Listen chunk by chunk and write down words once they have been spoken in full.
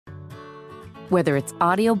Whether it's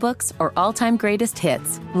audiobooks or all-time greatest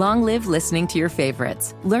hits, long live listening to your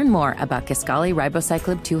favorites. Learn more about Kisqali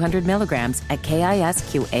Ribociclib 200 milligrams at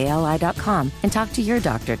KISQALI.com and talk to your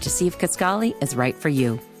doctor to see if Kisqali is right for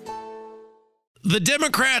you. The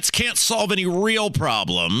Democrats can't solve any real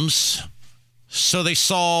problems, so they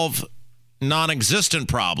solve non-existent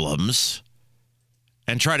problems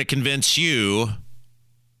and try to convince you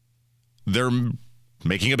they're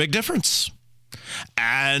making a big difference.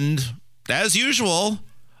 And as usual,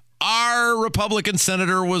 our Republican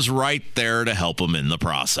senator was right there to help him in the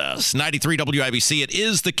process. 93 WIBC, it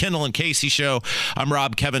is the Kendall and Casey show. I'm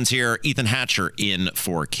Rob Kevins here, Ethan Hatcher in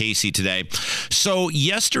for Casey today. So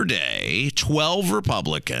yesterday, 12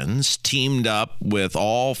 Republicans teamed up with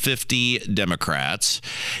all 50 Democrats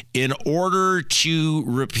in order to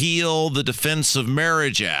repeal the Defense of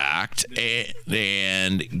Marriage Act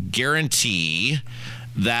and guarantee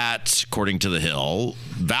that, according to The Hill,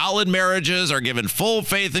 valid marriages are given full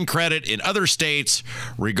faith and credit in other states,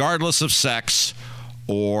 regardless of sex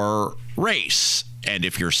or race. And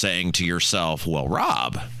if you're saying to yourself, well,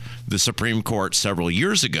 Rob, the Supreme Court several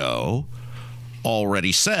years ago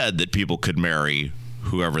already said that people could marry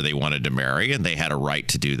whoever they wanted to marry, and they had a right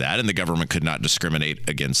to do that, and the government could not discriminate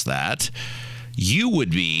against that, you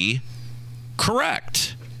would be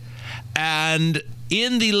correct. And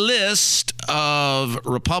in the list of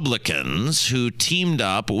Republicans who teamed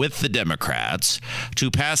up with the Democrats to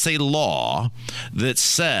pass a law that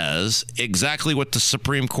says exactly what the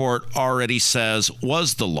Supreme Court already says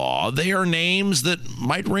was the law, they are names that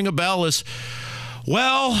might ring a bell as,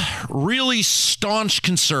 well, really staunch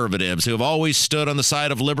conservatives who have always stood on the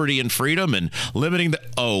side of liberty and freedom and limiting the...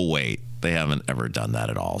 Oh, wait, they haven't ever done that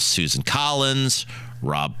at all. Susan Collins,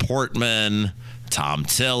 Rob Portman, Tom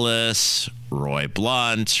Tillis, Roy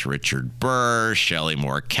Blunt, Richard Burr, Shelley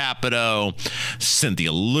Moore Capito,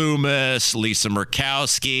 Cynthia Loomis, Lisa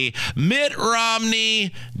Murkowski, Mitt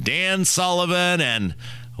Romney, Dan Sullivan, and,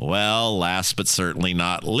 well, last but certainly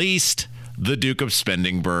not least, the Duke of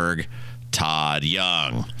Spendingburg, Todd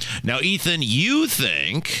Young. Now, Ethan, you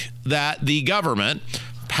think that the government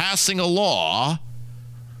passing a law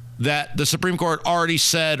that the Supreme Court already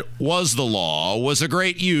said was the law was a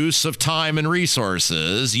great use of time and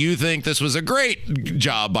resources. You think this was a great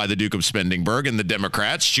job by the Duke of Spendingburg and the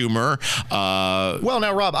Democrats, Schumer. Well,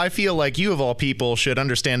 now, Rob, I feel like you, of all people, should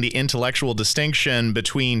understand the intellectual distinction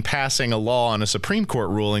between passing a law and a Supreme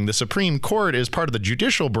Court ruling. The Supreme Court is part of the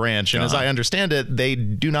judicial branch, and as I understand it, they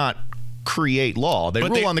do not create law. They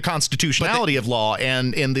rule on the constitutionality of law,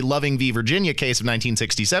 and in the Loving v. Virginia case of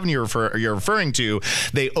 1967 you're referring to,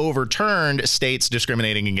 they overturned states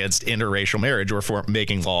discriminating against interracial marriage or for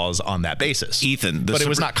making laws on that basis. Ethan, but it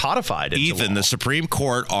was not codified into Ethan, law. The Supreme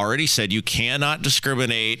Court already said you cannot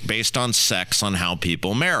discriminate based on sex on how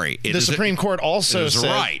people marry. The Supreme Court also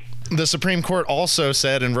said right. The Supreme Court also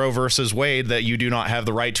said in Roe versus Wade that you do not have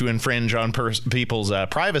the right to infringe on people's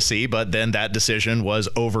privacy, but then that decision was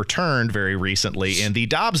overturned very recently in the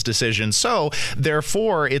Dobbs decision. So,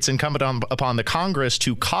 therefore, it's incumbent upon the Congress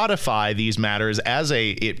to codify these matters as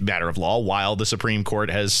a matter of law while the Supreme Court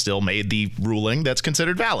has still made the ruling that's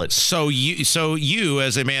considered valid. So you,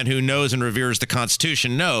 as a man who knows and reveres the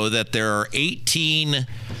Constitution, know that there are 18-ish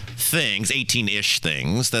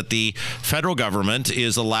things that the federal government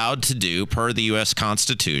is allowed to do per the U.S.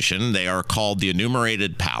 Constitution. They are called the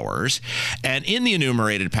enumerated powers. And in the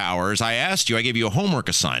enumerated powers, I gave you a homework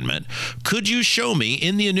assignment. Could you show me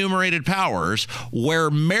in the enumerated powers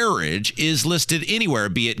where marriage is listed anywhere,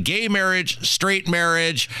 be it gay marriage, straight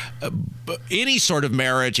marriage, any sort of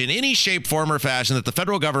marriage in any shape, form, or fashion, that the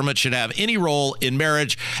federal government should have any role in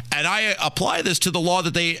marriage? And I apply this to the law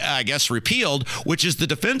that they, I guess, repealed, which is the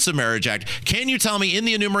Defense of Marriage Act. Can you tell me in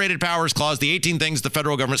the enumerated powers clause the 18 things the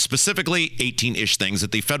federal government specifically, 18-ish things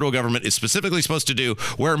that the federal government is specifically supposed to do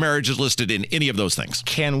where marriage is listed in any of those things?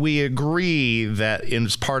 Can we agree that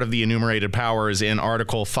as part of the enumerated powers in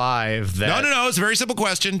Article 5 that... No. It's a very simple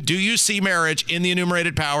question. Do you see marriage in the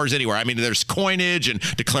enumerated powers anywhere? I mean, there's coinage and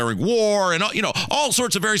declaring war and, all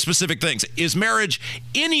sorts of very specific things. Is marriage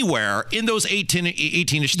anywhere in those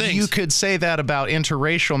 18-ish things? You could say that about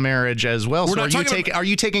interracial marriage as well. So are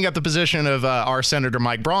you taking up the position of our Senator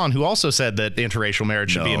Mike Braun, who also said that interracial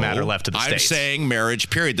marriage should be a matter left to the states? I'm saying marriage,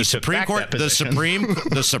 period. The Supreme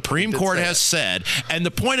Court has said, and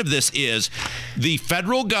the point of this is the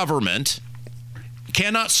federal government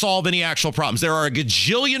cannot solve any actual problems. There are a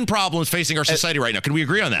gajillion problems facing our society right now. Can we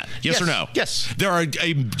agree on that? Yes or no? Yes. There are a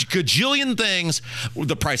gajillion things: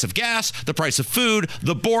 the price of gas, the price of food,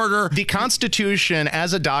 the border. The Constitution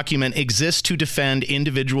as a document exists to defend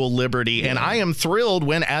individual liberty, and I am thrilled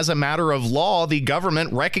when, as a matter of law, the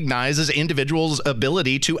government recognizes individuals'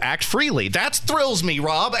 ability to act freely. That thrills me,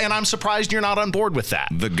 Rob, and I'm surprised you're not on board with that.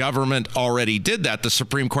 The government already did that. The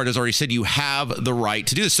Supreme Court has already said you have the right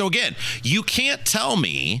to do this. So again, you can't tell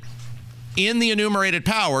me in the enumerated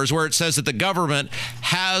powers where it says that the government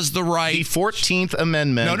has the right. The 14th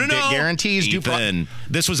Amendment that guarantees due process.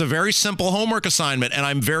 This was a very simple homework assignment, and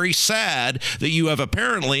I'm very sad that you have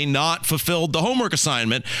apparently not fulfilled the homework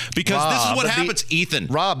assignment, because this is what happens, Ethan.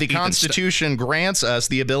 Rob, the Constitution grants us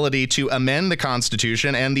the ability to amend the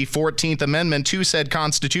Constitution, and the 14th Amendment to said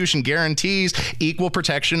Constitution guarantees equal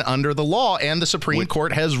protection under the law, and the Supreme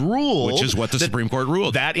Court has ruled. Which is what the Supreme Court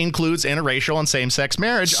ruled. That includes interracial and same-sex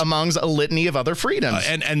marriage amongst a litany of other freedoms.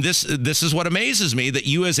 And this is what amazes me, that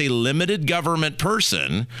you as a limited government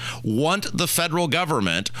person want the federal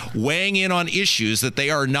government weighing in on issues that they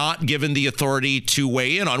are not given the authority to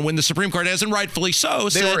weigh in on, when the Supreme Court has, and rightfully so,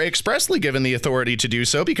 they were expressly given the authority to do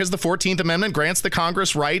so, because the 14th Amendment grants the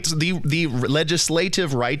Congress rights, the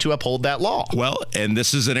legislative right to uphold that law. Well, and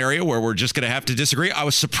this is an area where we're just going to have to disagree. I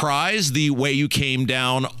was surprised the way you came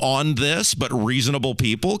down on this, but reasonable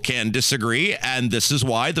people can disagree, and this is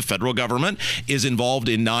why the federal government is involved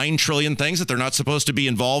in 9 trillion things that they're not supposed to be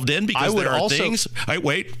involved in, because there are things.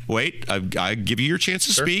 Wait. I give you your chance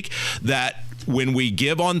to speak. That when we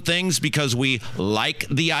give on things because we like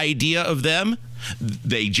the idea of them,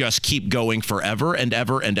 they just keep going forever and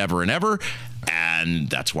ever and ever and ever. And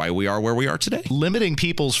that's why we are where we are today. Limiting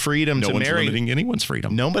people's freedom to marry. No one's limiting anyone's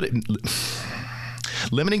freedom.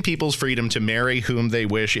 Limiting people's freedom to marry whom they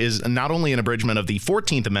wish is not only an abridgment of the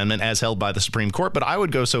 14th Amendment as held by the Supreme Court, but I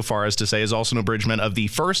would go so far as to say is also an abridgment of the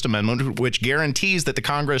First Amendment, which guarantees that the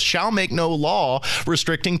Congress shall make no law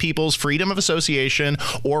restricting people's freedom of association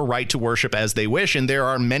or right to worship as they wish. And there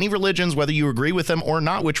are many religions, whether you agree with them or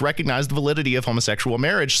not, which recognize the validity of homosexual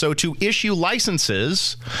marriage. So to issue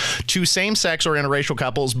licenses to same-sex or interracial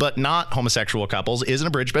couples, but not homosexual couples, is an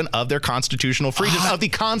abridgment of their constitutional freedoms, of the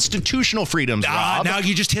constitutional freedoms, Rob. Now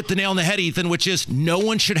you just hit the nail on the head, Ethan, which is no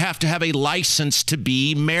one should have to have a license to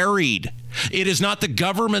be married. It is not the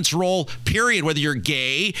government's role, period, whether you're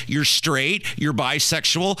gay, you're straight, you're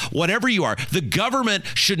bisexual, whatever you are. The government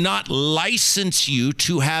should not license you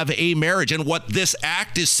to have a marriage. And what this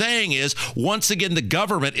act is saying is, once again, the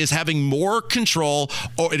government is having more control,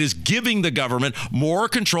 or it is giving the government more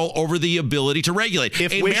control over the ability to regulate.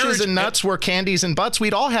 If wishes and nuts were candies and butts,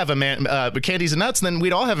 we'd all have candies and nuts, then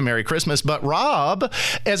we'd all have a Merry Christmas. But Rob,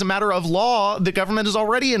 as a matter of law, the government is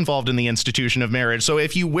already involved in the institution of marriage. So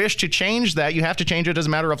if you wish to change that, you have to change it as a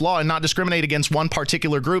matter of law and not discriminate against one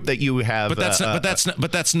particular group that you have. But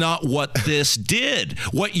that's not what this did.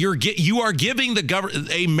 What you are giving the government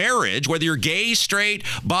a marriage, whether you're gay, straight,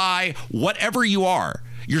 bi, whatever you are.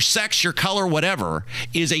 Your sex, your color, whatever,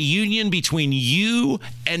 is a union between you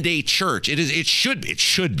and a church. It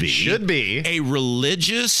should be a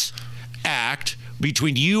religious act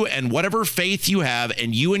between you and whatever faith you have,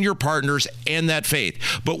 and you and your partners and that faith.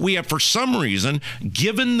 But we have, for some reason,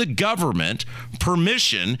 given the government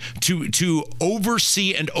permission to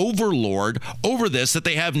oversee and overlord over this that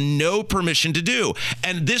they have no permission to do.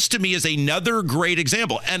 And this, to me, is another great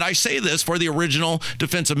example. And I say this for the original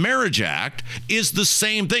Defense of Marriage Act is the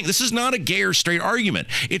same thing. This is not a gay or straight argument.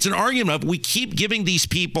 It's an argument of we keep giving these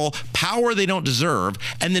people power they don't deserve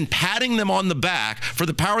and then patting them on the back for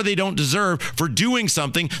the power they don't deserve for doing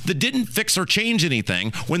something that didn't fix or change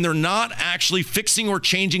anything, when they're not actually fixing or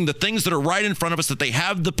changing the things that are right in front of us that they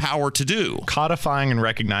have the power to do. Codifying and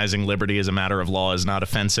recognizing liberty as a matter of law is not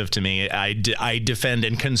offensive to me. I defend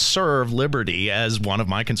and conserve liberty as one of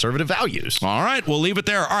my conservative values. All right, we'll leave it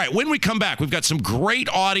there. All right, when we come back, we've got some great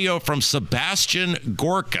audio from Sebastian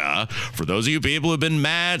Gorka. For those of you people who have been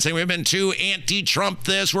mad, saying we've been too anti-Trump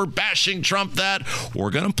this, we're bashing Trump that,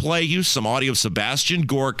 we're going to play you some audio of Sebastian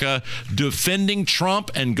Gorka defending Trump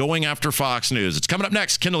and going after Fox News. It's coming up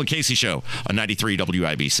next. Kendall and Casey Show on 93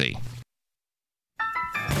 WIBC.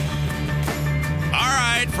 All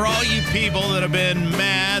right, for all you people that have been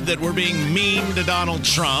mad that we're being mean to Donald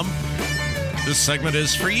Trump, this segment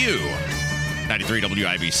is for you. 93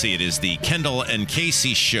 WIBC. It is the Kendall and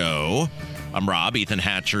Casey Show. I'm Rob. Ethan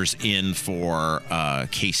Hatcher's in for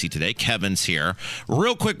Casey today. Kevin's here.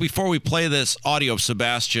 Real quick, before we play this audio of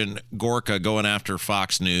Sebastian Gorka going after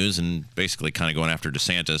Fox News and basically kind of going after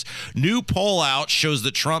DeSantis, new poll out shows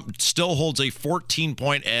that Trump still holds a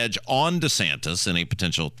 14-point edge on DeSantis in a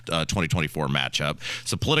potential 2024 matchup.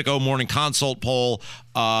 It's a Politico Morning Consult poll,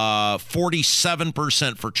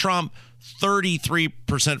 47% for Trump,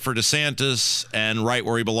 33% for DeSantis, and right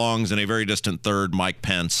where he belongs in a very distant third, Mike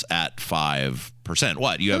Pence at 5%.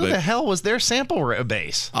 What? You have Who the hell was their sample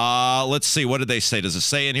base? Let's see. What did they say? Does it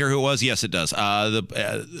say in here who it was? Yes, it does.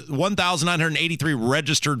 The 1,983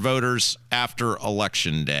 registered voters after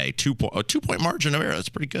Election Day. A 2-point margin of error. That's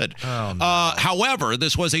pretty good. Oh, no. However,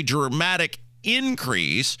 this was a dramatic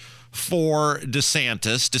increase for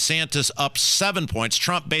DeSantis. DeSantis up 7 points.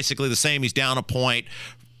 Trump basically the same. He's down a point.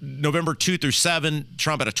 November 2 through 7,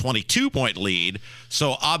 Trump had a 22-point lead.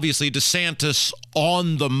 So obviously DeSantis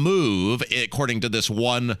on the move, according to this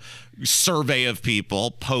one survey of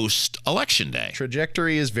people post-Election Day.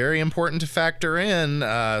 Trajectory is very important to factor in,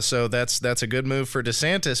 so that's a good move for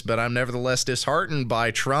DeSantis, but I'm nevertheless disheartened by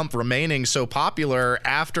Trump remaining so popular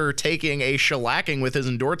after taking a shellacking with his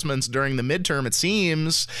endorsements during the midterm. It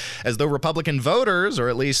seems as though Republican voters, or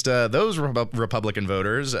at least those Republican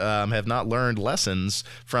voters, have not learned lessons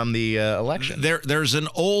from the election. There's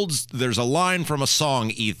a line from a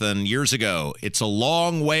song, Ethan, years ago. It's a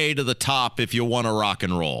long way to the top if you want to rock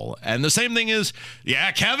and roll. And the same thing is,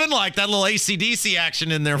 Kevin liked that little AC/DC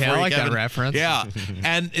action in there for you, I like Kevin. that reference. Yeah,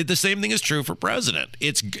 and the same thing is true for president.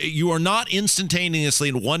 You are not instantaneously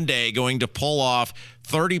in one day going to pull off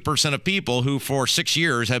 30% of people who for 6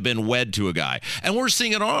 years have been wed to a guy. And we're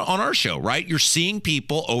seeing it on our show, right? You're seeing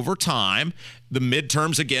people over time. The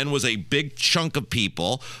midterms, again, was a big chunk of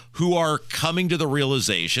people who are coming to the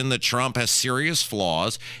realization that Trump has serious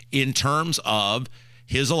flaws in terms of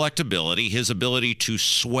his electability, his ability to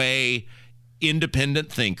sway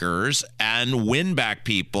independent thinkers and win back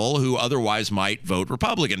people who otherwise might vote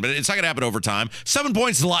Republican. But it's not going to happen over time. 7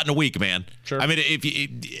 points is a lot in a week, man. Sure. I mean,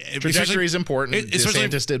 trajectory is important.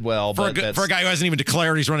 DeSantis did well. For a guy who hasn't even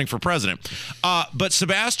declared he's running for president. But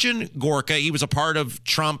Sebastian Gorka, he was a part of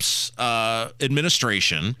Trump's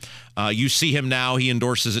administration. You see him now. He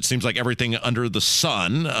endorses, it seems like, everything under the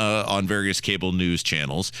sun on various cable news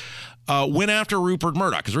channels. Went after Rupert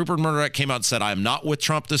Murdoch, because Rupert Murdoch came out and said, I'm not with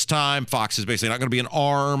Trump this time. Fox is basically not going to be an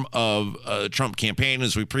arm of Trump campaign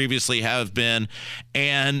as we previously have been.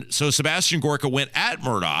 And so Sebastian Gorka went at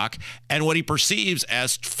Murdoch and what he perceives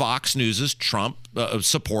as Fox News' Trump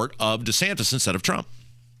support of DeSantis instead of Trump.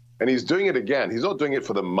 And he's doing it again. He's not doing it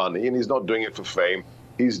for the money, and he's not doing it for fame.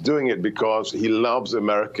 He's doing it because he loves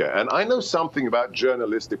America. And I know something about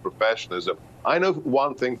journalistic professionalism. I know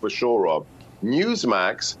one thing for sure, Rob.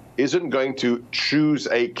 Newsmax isn't going to choose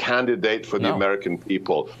a candidate for the American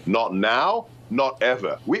people. Not now, not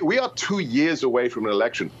ever. We are 2 years away from an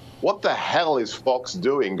election. What the hell is Fox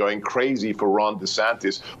doing going crazy for Ron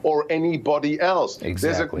DeSantis or anybody else?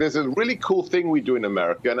 Exactly. There's a really cool thing we do in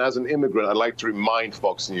America, and as an immigrant, I'd like to remind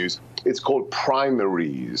Fox News, it's called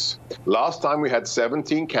primaries. Last time we had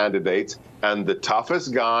 17 candidates, and the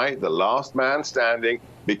toughest guy, the last man standing,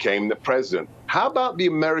 became the president. How about the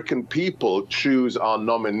American people choose our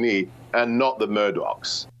nominee and not the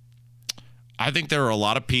Murdochs? I think there are a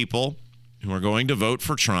lot of people who are going to vote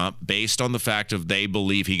for Trump based on the fact of they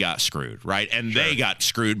believe he got screwed, right? And They got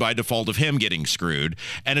screwed by default of him getting screwed.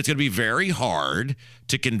 And it's going to be very hard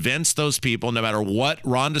to convince those people, no matter what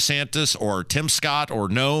Ron DeSantis or Tim Scott or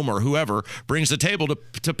Noam or whoever brings to the table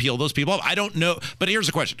to peel those people up. I don't know. But here's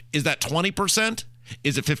the question. Is that 20%?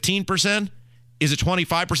 Is it 15%? Is it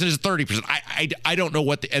 25%? Is it 30%? I don't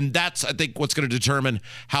know and that's, I think, what's going to determine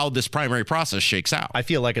how this primary process shakes out. I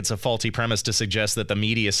feel like it's a faulty premise to suggest that the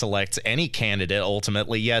media selects any candidate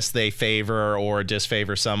ultimately. Yes, they favor or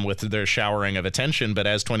disfavor some with their showering of attention, but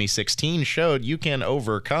as 2016 showed, you can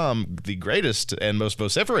overcome the greatest and most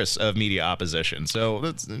vociferous of media opposition. So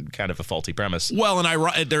that's kind of a faulty premise. Well,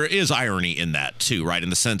 and there is irony in that too, right? In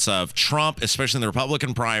the sense of Trump, especially in the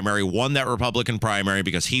Republican primary, won that Republican primary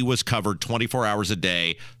because he was covered 24 hours a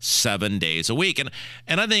day, 7 days a week.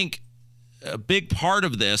 And I think a big part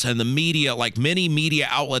of this, and the media, like many media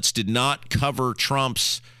outlets, did not cover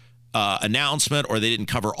Trump's announcement, or they didn't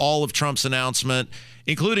cover all of Trump's announcement,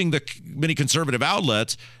 including the many conservative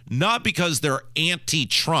outlets, not because they're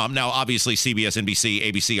anti-Trump. Now, obviously, CBS, NBC,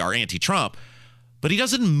 ABC are anti-Trump, but he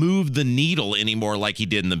doesn't move the needle anymore like he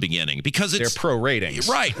did in the beginning because they're pro ratings.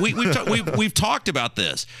 Right. We've talked about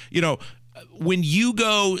this. You know, when you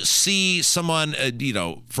go see someone,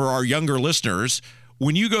 for our younger listeners,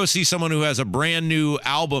 when you go see someone who has a brand new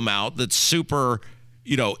album out that's super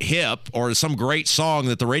hip or some great song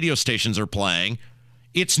that the radio stations are playing,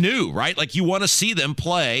 it's new, right? Like you want to see them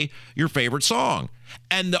play your favorite song.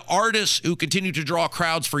 And the artists who continue to draw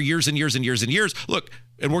crowds for years and years and years and years, look,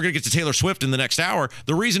 and we're going to get to Taylor Swift in the next hour.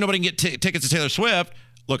 The reason nobody can get tickets to Taylor Swift,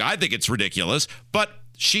 look, I think it's ridiculous, but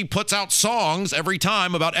she puts out songs every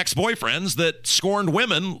time about ex-boyfriends that scorned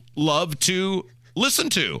women love to listen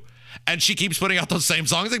to. And she keeps putting out those same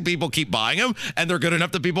songs and people keep buying them and they're good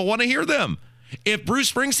enough that people want to hear them. If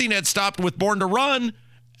Bruce Springsteen had stopped with Born to Run,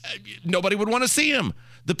 nobody would want to see him.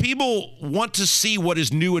 The people want to see what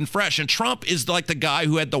is new and fresh. And Trump is like the guy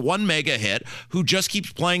who had the one mega hit who just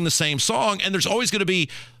keeps playing the same song. And there's always going to be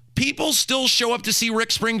people still show up to see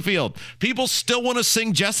Rick Springfield. People still want to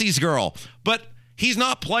sing Jesse's Girl. But he's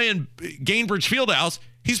not playing Gainbridge Fieldhouse.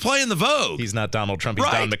 He's playing the Vogue. He's not Donald Trump. He's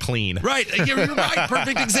Don McLean. Right. You're right.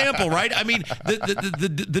 Perfect example, right? I mean,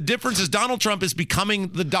 the difference is Donald Trump is becoming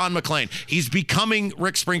the Don McLean. He's becoming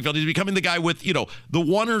Rick Springfield. He's becoming the guy with, the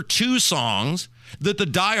one or two songs that the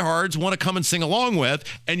diehards want to come and sing along with.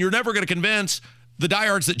 And you're never going to convince the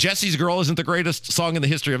diehards that Jesse's Girl isn't the greatest song in the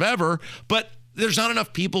history of ever. But there's not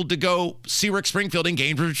enough people to go see Rick Springfield in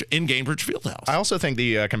Gainbridge Fieldhouse. I also think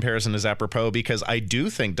the comparison is apropos because I do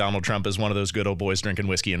think Donald Trump is one of those good old boys drinking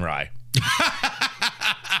whiskey and rye.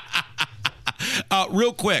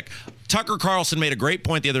 Real quick, Tucker Carlson made a great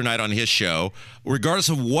point the other night on his show. Regardless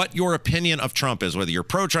of what your opinion of Trump is, whether you're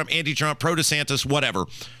pro-Trump, anti-Trump, pro-DeSantis, whatever,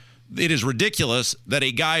 it is ridiculous that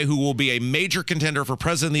a guy who will be a major contender for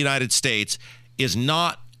president of the United States is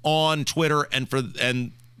not on Twitter and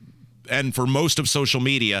for most of social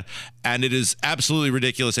media, and it is absolutely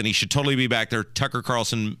ridiculous, and he should totally be back there. Tucker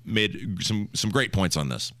Carlson made some great points on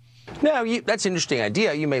this. No, that's an interesting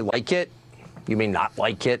idea. You may like it. You may not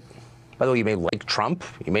like it. By the way, you may like Trump.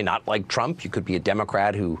 You may not like Trump. You could be a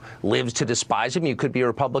Democrat who lives to despise him. You could be a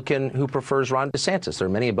Republican who prefers Ron DeSantis. There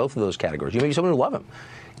are many of both of those categories. You may be someone who love him.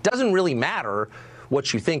 It doesn't really matter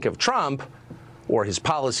what you think of Trump or his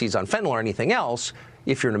policies on fentanyl or anything else.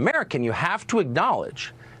 If you're an American, you have to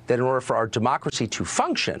acknowledge that in order for our democracy to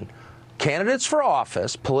function, candidates for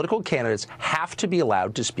office, political candidates, have to be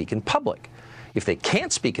allowed to speak in public. If they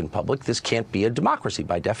can't speak in public, this can't be a democracy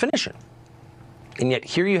by definition. And yet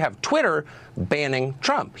here you have Twitter banning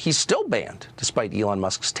Trump. He's still banned, despite Elon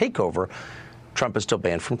Musk's takeover. Trump is still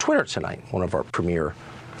banned from Twitter tonight, one of our premier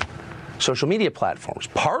social media platforms.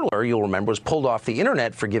 Parler, you'll remember, was pulled off the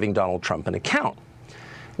internet for giving Donald Trump an account.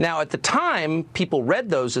 Now, at the time, people read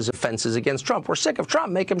those as offenses against Trump. We're sick of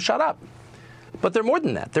Trump. Make him shut up. But they're more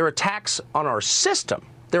than that. They're attacks on our system.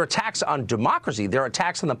 They're attacks on democracy. They're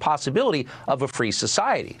attacks on the possibility of a free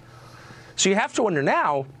society. So you have to wonder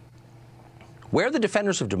now, where are the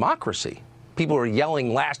defenders of democracy? People were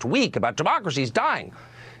yelling last week about democracy's dying.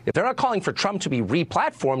 If they're not calling for Trump to be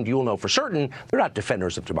re-platformed, you'll know for certain they're not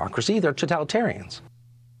defenders of democracy. They're totalitarians.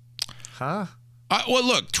 Huh? Well,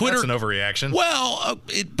 look, Twitter... That's an overreaction. Well,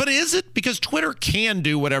 but is it? Because Twitter can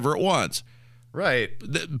do whatever it wants. Right.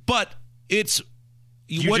 But it's...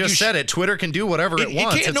 You just said it. Twitter can do whatever it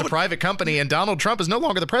wants. It's a private company, and Donald Trump is no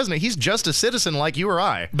longer the president. He's just a citizen like you or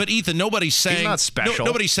I. But, Ethan, nobody's saying... He's not special.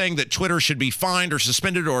 Nobody's saying that Twitter should be fined or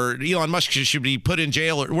suspended or Elon Musk should be put in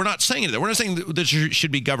jail. We're not saying that. We're not saying that there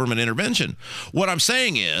should be government intervention. What I'm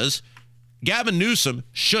saying is Gavin Newsom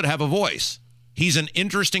should have a voice. He's an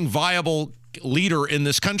interesting, viable leader in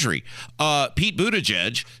this country. Pete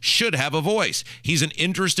Buttigieg should have a voice. He's an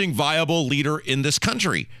interesting, viable leader in this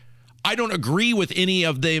country. I don't agree with any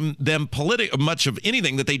of them much of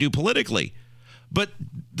anything that they do politically. But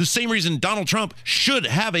the same reason Donald Trump should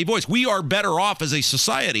have a voice. We are better off as a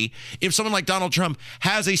society if someone like Donald Trump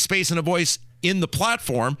has a space and a voice in the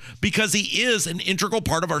platform because he is an integral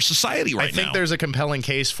part of our society right now. I think there's a compelling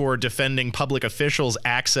case for defending public officials'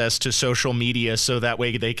 access to social media so that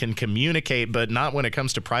way they can communicate, but not when it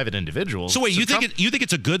comes to private individuals. So wait, you think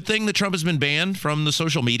it's a good thing that Trump has been banned from the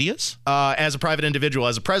social medias? As a private individual,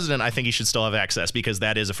 as a president, I think he should still have access because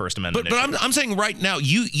that is a First Amendment issue. But I'm saying right now,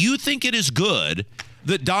 you think it is good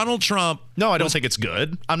that Donald Trump... No, I don't think it's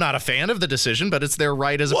good. I'm not a fan of the decision, but it's their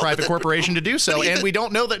right as a private corporation to do so. And we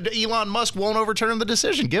don't know that Elon Musk won't overturn the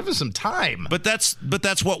decision. Give him some time. But that's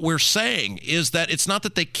what we're saying, is that it's not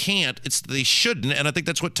that they can't, it's that they shouldn't. And I think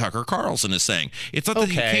that's what Tucker Carlson is saying. It's not that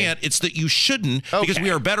you can't, it's that you shouldn't, because we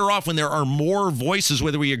are better off when there are more voices,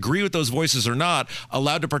 whether we agree with those voices or not,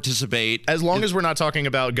 allowed to participate. As long as we're not talking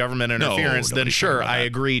about government interference, then sure, I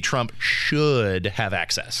agree Trump should have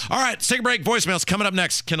access. All right, let's take a break. Voicemails coming up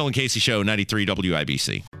next. Kendall and Casey Show, 93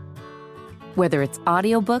 WIBC. Whether it's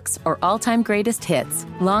audiobooks or all-time greatest hits,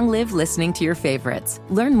 long live listening to your favorites.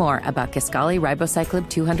 Learn more about Kisqali Ribociclib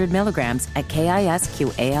 200 milligrams at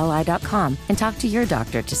KISQALI.com and talk to your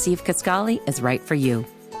doctor to see if Kisqali is right for you.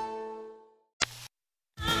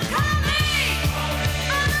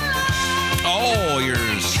 Oh, you're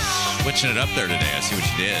switching it up there today. I see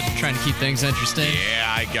what you did. Trying to keep things interesting.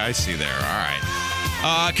 Yeah, I see there. All right.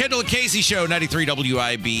 Kendall and Casey Show, 93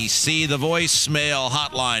 WIBC. The voicemail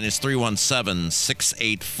hotline is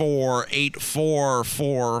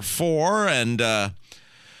 317-684-8444. And,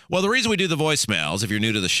 well, the reason we do the voicemails, if you're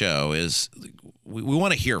new to the show, is we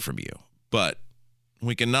want to hear from you. But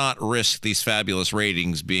we cannot risk these fabulous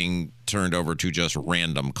ratings being turned over to just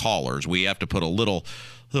random callers. We have to put have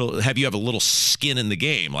you have a little skin in the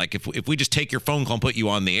game. Like if we just take your phone call and put you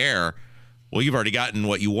on the air, well, you've already gotten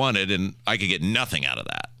what you wanted, and I could get nothing out of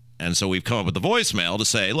that. And so we've come up with the voicemail to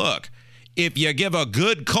say, look, if you give a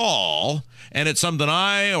good call and it's something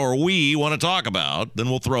I or we want to talk about, then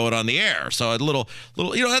we'll throw it on the air. So a little,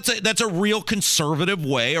 that's a real conservative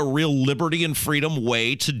way, a real liberty and freedom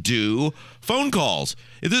way to do phone calls.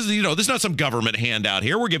 This is not some government handout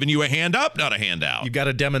here. We're giving you a hand up, not a handout. You got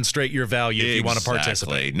to demonstrate your value if you want to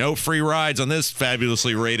participate. No free rides on this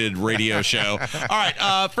fabulously rated radio show. All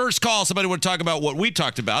right, first call. Somebody want to talk about what we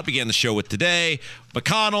talked about. Began the show with today.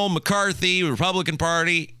 McConnell, McCarthy, Republican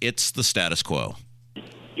Party. It's the status quo.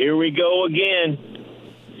 Here we go again.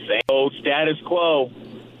 Same old status quo.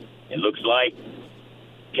 It looks like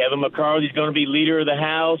Kevin McCarthy's going to be leader of the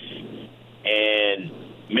House, and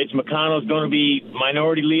Mitch McConnell's going to be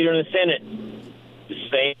minority leader in the Senate. The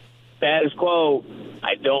same status quo.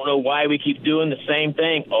 I don't know why we keep doing the same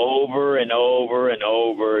thing over and over and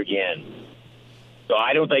over again. So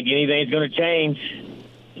I don't think anything's going to change.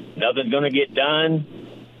 Nothing's going to get done.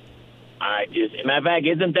 Matter of fact,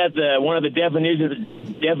 isn't that one of the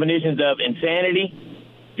definitions of insanity?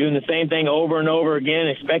 Doing the same thing over and over again,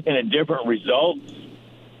 expecting a different result?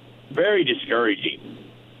 Very discouraging.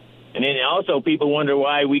 And then also people wonder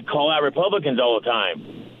why we call out Republicans all the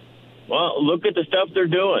time. Well, look at the stuff they're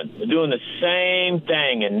doing. They're doing the same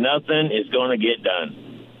thing, and nothing is going to get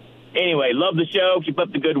done. Anyway, love the show. Keep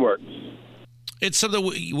up the good work. It's something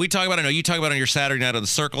we talk about. I know you talk about on your Saturday Night on the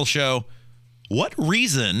Circle show. What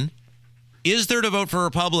reason is there to vote for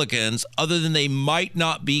Republicans other than they might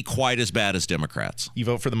not be quite as bad as Democrats? You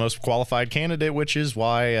vote for the most qualified candidate, which is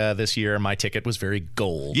why this year my ticket was very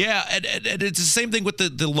gold. Yeah, and it's the same thing with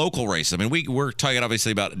the local race. I mean, we're talking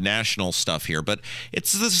obviously about national stuff here, but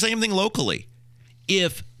it's the same thing locally.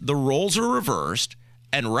 If the roles are reversed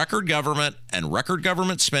and record government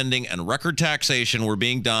spending and record taxation were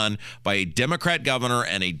being done by a Democrat governor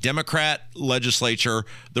and a Democrat legislature,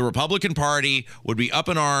 the Republican Party would be up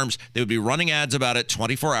in arms. They would be running ads about it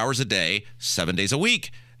 24 hours a day, 7 days a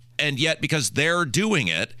week. And yet, because they're doing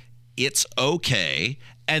it, it's okay.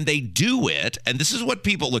 And they do it. And this is what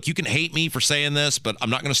people, look, you can hate me for saying this, but I'm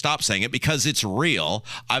not going to stop saying it because it's real.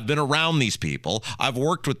 I've been around these people. I've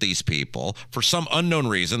worked with these people. For some unknown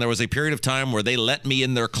reason, there was a period of time where they let me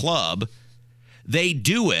in their club. They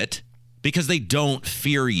do it because they don't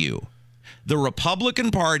fear you. The Republican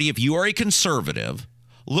Party, if you are a conservative,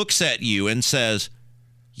 looks at you and says,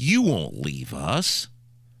 you won't leave us.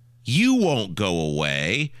 You won't go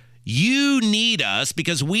away. You need us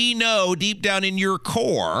because we know deep down in your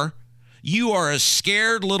core, you are a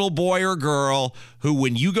scared little boy or girl who,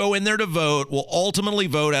 when you go in there to vote, will ultimately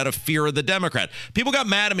vote out of fear of the Democrat. People got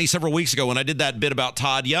mad at me several weeks ago when I did that bit about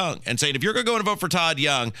Todd Young and saying, if you're going to go and vote for Todd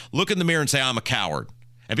Young, look in the mirror and say, I'm a coward.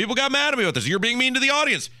 And people got mad at me with this. You're being mean to the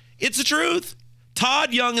audience. It's the truth.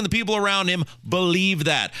 Todd Young and the people around him believe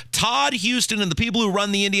that. Todd Houston and the people who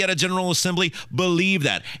run the Indiana General Assembly believe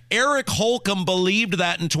that. Eric Holcomb believed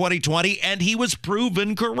that in 2020, and he was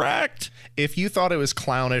proven correct. If you thought it was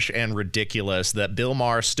clownish and ridiculous that Bill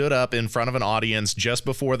Maher stood up in front of an audience just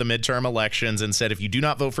before the midterm elections and said, if you do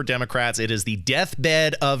not vote for Democrats, it is the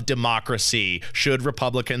deathbed of democracy should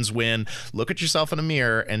Republicans win, look at yourself in a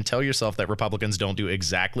mirror and tell yourself that Republicans don't do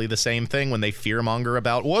exactly the same thing when they fearmonger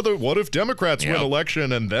about what if Democrats win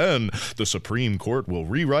election and then the Supreme Court will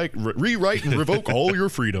rewrite and revoke all your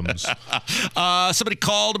freedoms. Somebody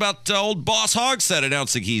called about old Boss Hogsett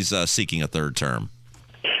announcing he's seeking a third term.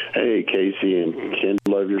 Hey, Casey and Kendall,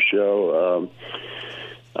 love your show.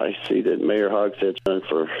 I see that Mayor Hogsett's running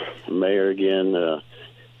for mayor again.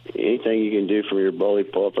 Anything you can do from your bully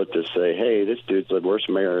pulpit to say, hey, this dude's the worst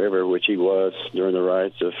mayor ever, which he was during the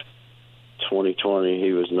riots of 2020.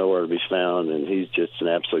 He was nowhere to be found, and he's just an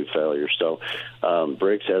absolute failure. So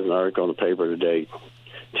Briggs has an article in the paper today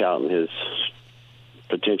touting his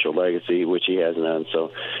potential legacy, which he has none.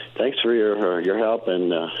 So thanks for your help,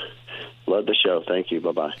 and Love the show. Thank you.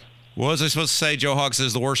 Bye-bye. What was I supposed to say? Joe Hawks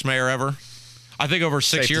is the worst mayor ever? I think over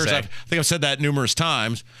 6 years, I think I've said that numerous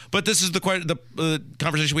times. But this is the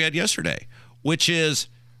conversation we had yesterday, which is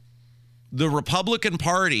the Republican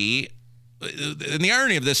Party. And the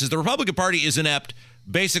irony of this is the Republican Party is inept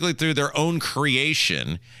basically through their own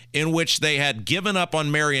creation, in which they had given up on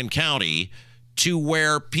Marion County to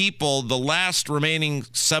where people, the last remaining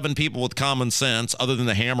 7 people with common sense, other than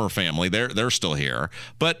the Hammer family, they're still here.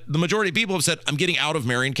 But the majority of people have said, I'm getting out of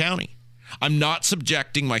Marion County. I'm not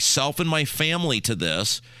subjecting myself and my family to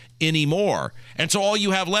this anymore. And so all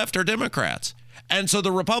you have left are Democrats. And so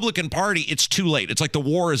the Republican Party, it's too late. It's like the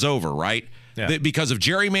war is over, right? Yeah. Because of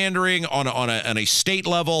gerrymandering on a state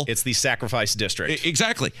level. It's the sacrifice district.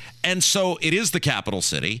 Exactly. And so it is the capital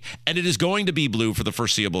city, and it is going to be blue for the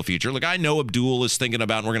foreseeable future. Look, I know Abdul is thinking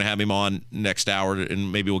about, and we're going to have him on next hour,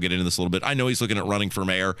 and maybe we'll get into this a little bit. I know he's looking at running for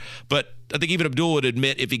mayor, but I think even Abdul would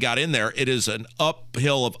admit if he got in there, it is an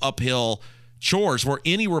uphill of uphill chores for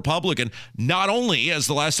any Republican, not only, as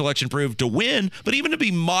the last election proved, to win, but even to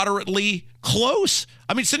be moderately close.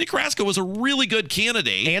 I mean, Cindy Carrasco was a really good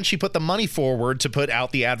candidate. And she put the money forward to put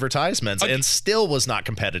out the advertisements and still was not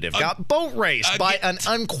competitive. Got boat raced by an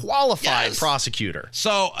unqualified prosecutor.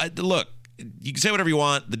 So, look, you can say whatever you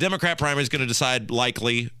want. The Democrat primary is going to decide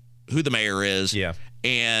likely who the mayor is. Yeah.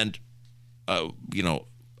 And,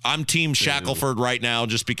 I'm Team Shackelford right now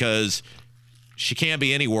just because she can't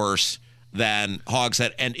be any worse than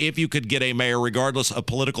Hogshead. And if you could get a mayor, regardless of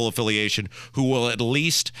political affiliation, who will at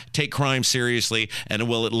least take crime seriously and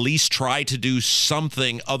will at least try to do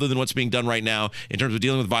something other than what's being done right now in terms of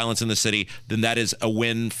dealing with violence in the city, then that is a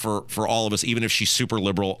win for all of us, even if she's super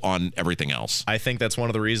liberal on everything else. I think that's one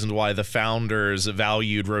of the reasons why the founders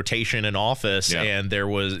valued rotation in office, and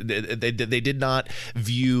they did not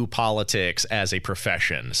view politics as a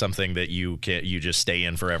profession, something that you just stay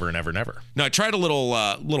in forever and ever and ever. Now, I tried a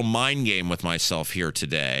little mind game with myself here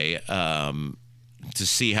today to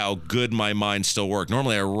see how good my mind still worked.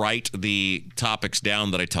 Normally, I write the topics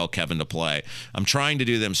down that I tell Kevin to play. I'm trying to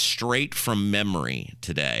do them straight from memory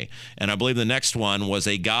today. And I believe the next one was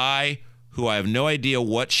a guy who I have no idea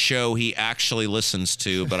what show he actually listens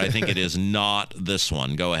to, but I think it is not this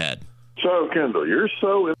one. Go ahead. So, Kendall, you're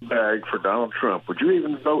so in the bag for Donald Trump. Would you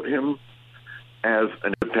even vote him as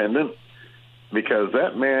an independent? Because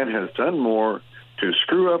that man has done more to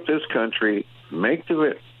screw up this country,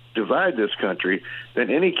 divide this country,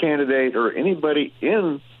 than any candidate or anybody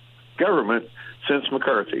in government since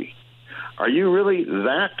McCarthy. Are you really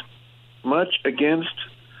that much against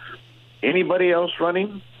anybody else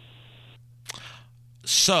running?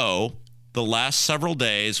 So, the last several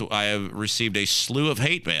days, I have received a slew of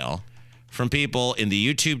hate mail from people in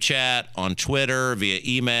the YouTube chat, on Twitter, via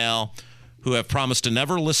email, who have promised to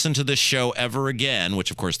never listen to this show ever again, which,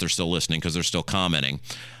 of course, they're still listening because they're still commenting,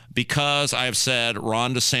 because I have said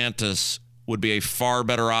Ron DeSantis would be a far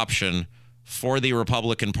better option for the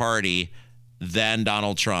Republican Party than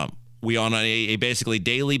Donald Trump. We, on a basically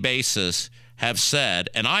daily basis, have said,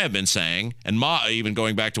 and I have been saying, and even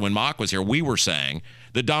going back to when Mock was here, we were saying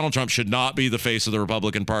that Donald Trump should not be the face of the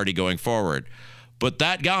Republican Party going forward. But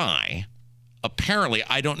that guy, apparently,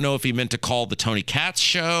 I don't know if he meant to call the Tony Katz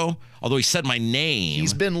show, although he said my name.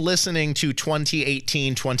 He's been listening to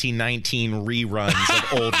 2018, 2019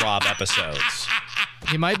 reruns of old Rob episodes.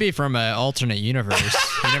 He might be from an alternate universe.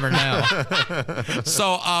 You never know.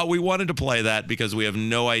 So we wanted to play that because we have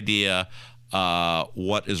no idea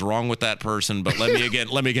what is wrong with that person. But let me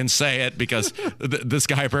again say it, because this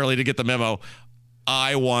guy apparently didn't get the memo.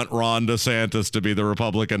 I want Ron DeSantis to be the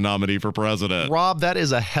Republican nominee for president. Rob, that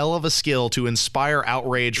is a hell of a skill to inspire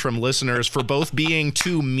outrage from listeners for both being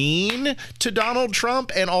too mean to Donald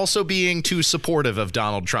Trump and also being too supportive of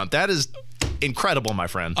Donald Trump. That is incredible, my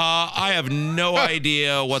friend. I have no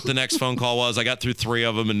idea what the next phone call was. I got through 3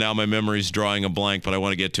 of them, and now my memory's drawing a blank, but I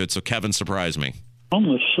want to get to it. So, Kevin, surprise me. On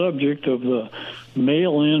the subject of the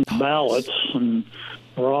mail-in ballots, and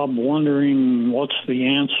Rob wondering what's the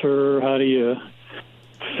answer, how do you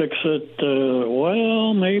fix it?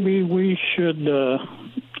 Well, maybe we should,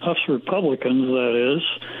 us Republicans, that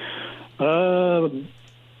is,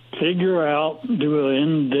 figure out, do an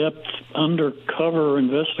in-depth undercover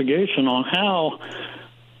investigation on how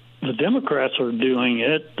the Democrats are doing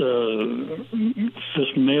it,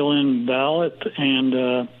 this mail-in ballot,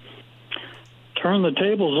 and turn the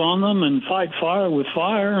tables on them and fight fire with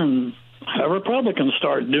fire, and have Republicans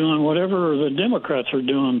start doing whatever the Democrats are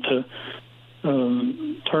doing to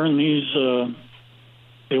turn these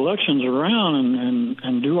elections around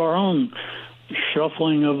and do our own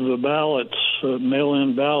shuffling of the ballots,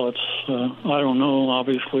 mail-in ballots. I don't know.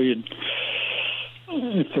 Obviously,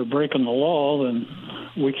 if they're breaking the law, then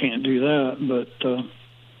we can't do that. But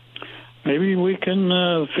maybe we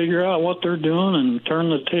can figure out what they're doing and turn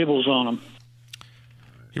the tables on them.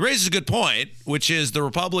 He raises a good point, which is the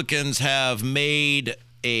Republicans have made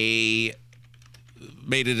it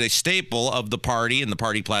a staple of the party and the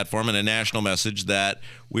party platform and a national message that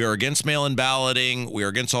we are against mail-in balloting, we are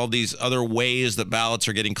against all these other ways that ballots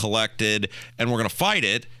are getting collected, and we're going to fight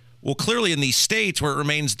it. Well, clearly in these states where it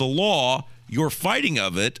remains the law, your fighting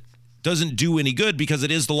of it doesn't do any good because it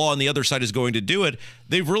is the law and the other side is going to do it.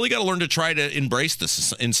 They've really got to learn to try to embrace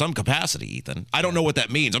this in some capacity, Ethan. I don't know what that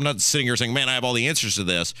means. I'm not sitting here saying, man, I have all the answers to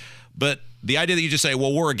this. But the idea that you just say,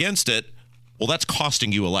 well, we're against it, well, that's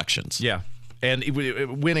costing you elections. Yeah. And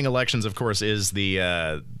winning elections, of course, is it's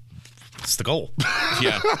the goal.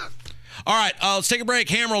 Yeah. All right, let's take a break.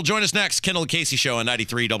 Hammer will join us next. Kendall and Casey Show on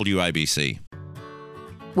 93 WIBC.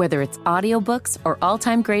 Whether it's audiobooks or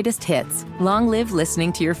all-time greatest hits, long live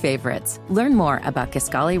listening to your favorites. Learn more about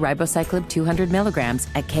Kisqali Ribociclib 200 milligrams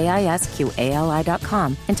at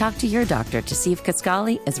KISQALI.com and talk to your doctor to see if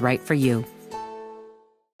Kisqali is right for you.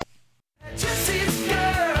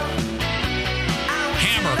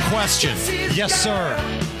 Hammer, question. Yes, sir.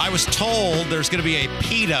 I was told there's going to be a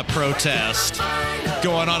PETA protest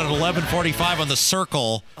going on at 11:45 on the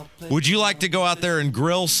Circle. Would you like to go out there and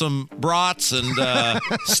grill some brats and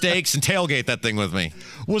steaks and tailgate that thing with me?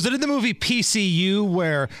 Was it in the movie PCU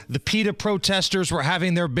where the PETA protesters were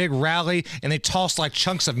having their big rally and they tossed like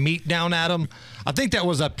chunks of meat down at them? I think that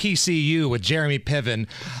was a PCU with Jeremy Piven.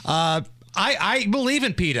 I believe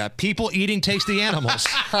in PETA, people eating tasty animals.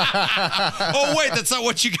 Oh, wait, that's not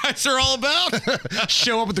what you guys are all about?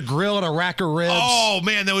 Show up with the grill and a rack of ribs. Oh,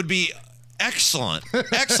 man, that would be excellent.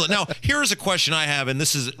 Excellent. Now, here's a question I have, and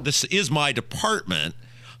this is my department,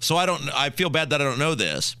 so I feel bad that I don't know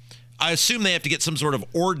this. I assume they have to get some sort of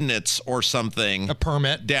ordinance or something. A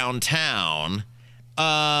permit. Downtown.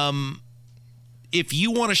 If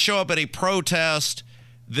you want to show up at a protest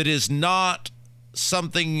that is not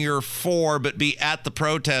something you're for but be at the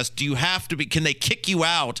protest, do you have to be, can they kick you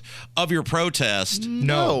out of your protest?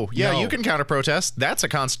 No. Yeah, you can counter protest. That's a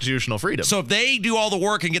constitutional freedom. So if they do all the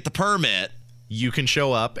work and get the permit, you can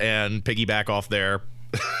show up and piggyback off their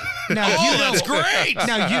Now, that's great.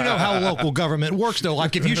 Now, you know how local government works, though.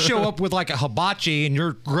 Like, if you show up with, like, a hibachi and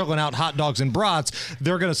you're grilling out hot dogs and brats,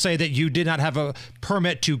 they're going to say that you did not have a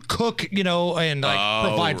permit to cook, and,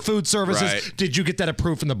 provide food services. Right. Did you get that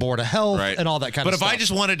approved from the Board of Health and all that kind of stuff? But if I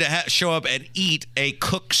just wanted to show up and eat a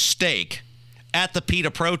cooked steak at the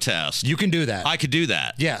PETA protest, you can do that. I could do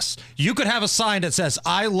that. Yes. You could have a sign that says,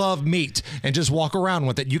 I love meat, and just walk around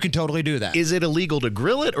with it. You can totally do that. Is it illegal to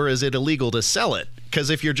grill it or is it illegal to sell it? Because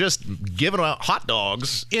if you're just giving out hot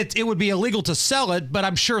dogs, it would be illegal to sell it, but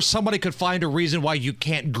I'm sure somebody could find a reason why you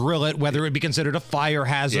can't grill it, whether it be considered a fire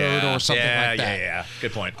hazard or something like that. Yeah.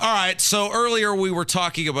 Good point. All right. So earlier we were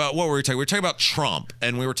talking about, what were we talking? We were talking about Trump,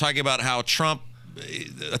 and we were talking about how Trump,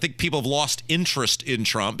 I think people have lost interest in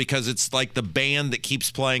Trump because it's like the band that keeps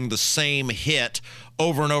playing the same hit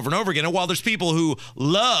over and over and over again. And while there's people who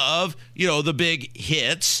love, the big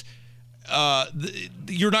hits,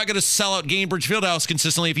 you're not going to sell out Gainbridge Fieldhouse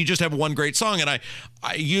consistently if you just have one great song. And I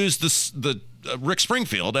use the Rick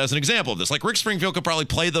Springfield as an example of this. Like, Rick Springfield could probably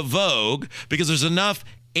play the Vogue because there's enough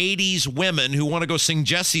 80s women who want to go sing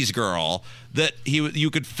Jesse's Girl that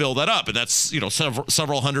you could fill that up, and that's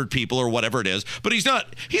several hundred people or whatever it is. But he's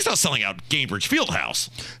not selling out Gainbridge Fieldhouse.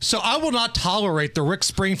 So I will not tolerate the Rick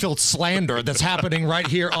Springfield slander that's happening right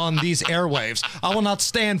here on these airwaves. I will not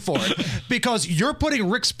stand for it because you're putting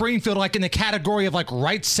Rick Springfield like in the category of like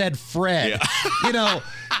Right Said Fred. Yeah.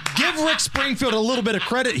 Give Rick Springfield a little bit of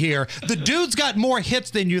credit here. The dude's got more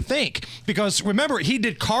hits than you think because remember he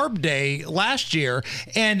did Carb Day last year,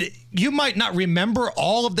 and you might not remember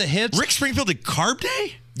all of the hits. Rick Springfield did Carb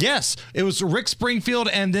Day? Yes, it was Rick Springfield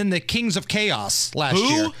and then the Kings of Chaos last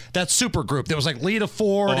year. That super group. There was like Lita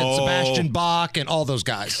Ford and Sebastian Bach and all those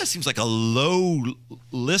guys. That seems like a low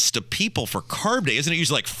list of people for Carb Day. Isn't it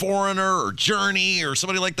usually like Foreigner or Journey or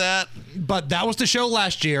somebody like that? But that was the show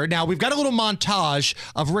last year. Now, we've got a little montage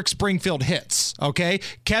of Rick Springfield hits, okay?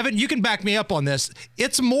 Kevin, you can back me up on this.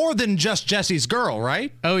 It's more than just Jesse's Girl,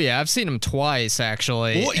 right? Oh, yeah. I've seen him twice,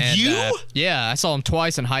 actually. What, you? Yeah, I saw him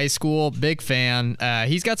twice in high school. Big fan.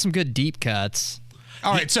 He's got some good deep cuts.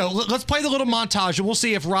 All right, so let's play the little montage, and we'll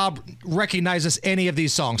see if Rob recognizes any of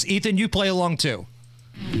these songs. Ethan, you play along, too.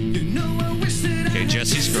 Okay,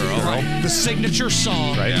 Jesse's Girl. Right. The signature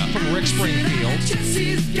song from Rick Springfield.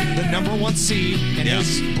 The number one seed in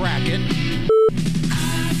his bracket.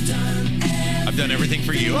 I've done everything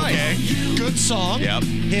for you. Right. Okay. Good song. Yep.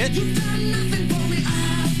 Hit.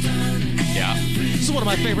 Yeah. This is one of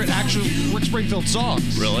my favorite actual Rick Springfield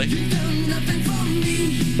songs. Really?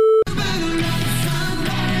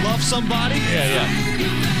 Love Somebody? Yeah.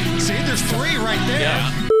 See, there's 3 right there.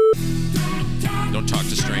 Yeah. Don't talk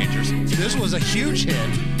to strangers. This was a huge hit.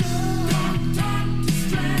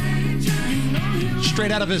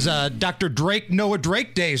 Straight out of his Dr. Noah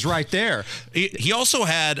Drake days right there. He also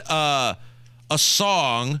had a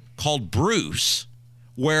song called Bruce,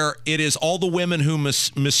 where it is all the women who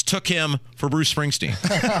mistook him for Bruce Springsteen.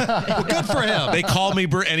 Well, good for him. They call me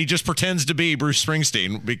Bruce, and he just pretends to be Bruce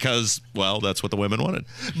Springsteen because, well, that's what the women wanted.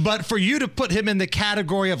 But for you to put him in the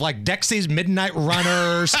category of like Dexy's Midnight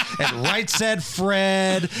Runners and Right Said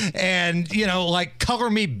Fred and, like Color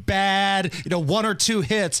Me Bad, 1 or 2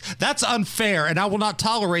 hits, that's unfair, and I will not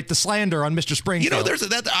tolerate the slander on Mr. Springfield. There's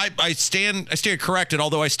that. I stand corrected,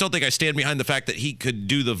 although I still think I stand behind the fact that he could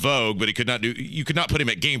do the Vogue, but you could not put him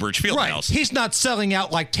at Gainbridge Fieldhouse. Right. He's not selling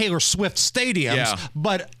out like Taylor Swift stadiums,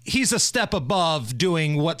 but he's a step above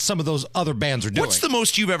doing what some of those other bands are doing. What's the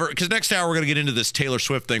most you've ever, because next hour we're going to get into this Taylor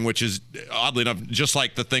Swift thing, which is oddly enough just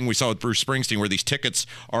like the thing we saw with Bruce Springsteen, where these tickets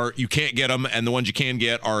are, you can't get them, and the ones you can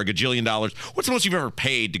get are $1 gajillion. What's the most you've ever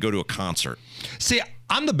paid to go to a concert? See,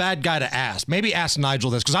 I'm the bad guy to ask. Maybe ask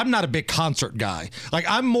Nigel this, because I'm not a big concert guy. Like,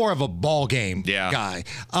 I'm more of a ball game guy.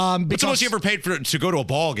 What's the most you ever paid to go to a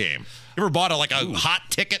ball game? You ever bought a hot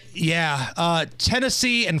ticket? Yeah.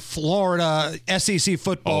 Tennessee and Florida SEC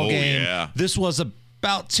football game. Yeah. This was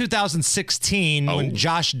about 2016 when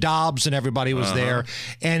Josh Dobbs and everybody was there.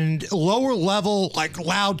 And lower level, like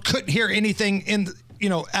loud, couldn't hear anything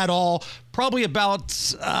at all. Probably about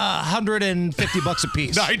 $150 a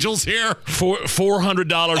piece. Nigel's here.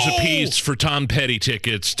 $400 a piece for Tom Petty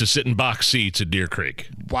tickets to sit in box seats at Deer Creek.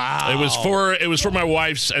 Wow. It was for my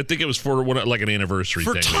wife's. I think it was for an anniversary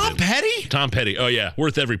for thing. Tom Petty? Tom Petty. Oh yeah,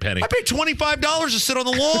 worth every penny. I paid $25 to sit on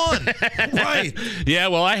the lawn. Right. Yeah.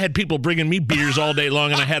 Well, I had people bringing me beers all day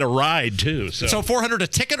long, and I had a ride too. So $400 a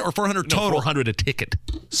ticket or $400 total? $400 a ticket.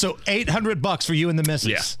 So $800 for you and the missus.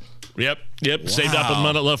 Yeah. Yep. Wow. Saved up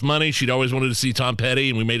enough money. She'd always wanted to see Tom Petty,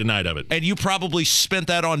 and we made a night of it. And you probably spent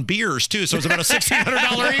that on beers, too, so it was about a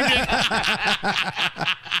 $1,600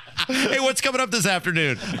 evening. Hey, what's coming up this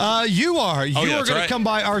afternoon? You are going to come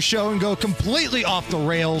by our show and go completely off the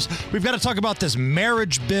rails. We've got to talk about this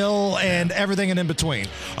marriage bill and everything in between.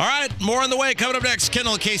 All right, more on the way. Coming up next,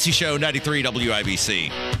 Kendall and Casey Show, 93 WIBC.